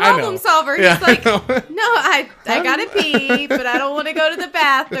 he's a problem solver. He's like, no, I gotta pee, but I don't want to go to the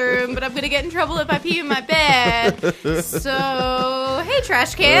bathroom, but I'm gonna get in trouble if I pee in my bed. So, hey,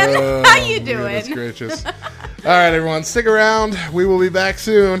 trash can, how you doing? Goodness gracious. All right, everyone, stick around. We will be back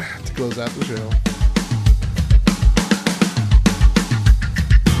soon to close out the show.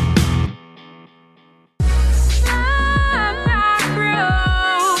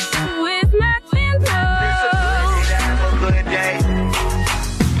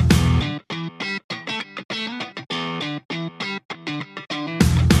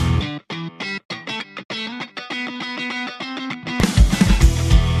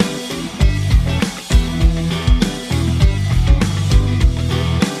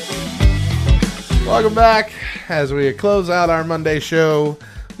 Welcome back. As we close out our Monday show,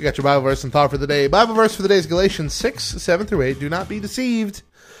 we got your Bible verse and thought for the day. Bible verse for the day is Galatians 6:7-8. Do not be deceived.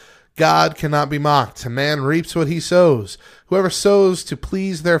 God cannot be mocked. A man reaps what he sows. Whoever sows to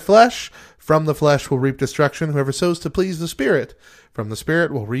please their flesh, from the flesh will reap destruction. Whoever sows to please the Spirit, from the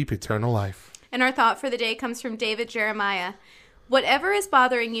Spirit will reap eternal life. And our thought for the day comes from David Jeremiah. Whatever is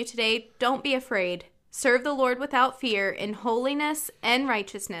bothering you today, don't be afraid. Serve the Lord without fear in holiness and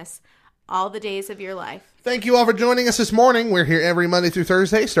righteousness all the days of your life. Thank you all for joining us this morning. We're here every Monday through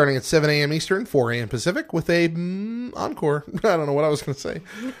Thursday, starting at 7 a.m. Eastern, 4 a.m. Pacific, with a encore. I don't know what I was going to say.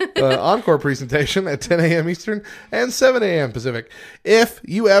 Encore presentation at 10 a.m. Eastern and 7 a.m. Pacific. If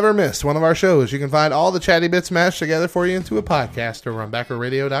you ever missed one of our shows, you can find all the chatty bits mashed together for you into a podcast over on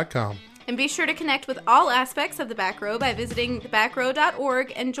backrowradio.com. And be sure to connect with all aspects of the Back Row by visiting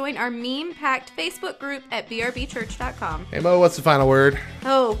thebackrrow.org and join our meme-packed Facebook group at brbchurch.com. Hey, Mo, what's the final word?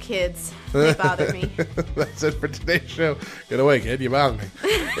 Oh, kids. They bother me. That's it for today's show. Get away, kid. You bother me.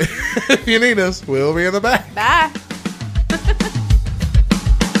 If you need us, we'll be in the back. Bye.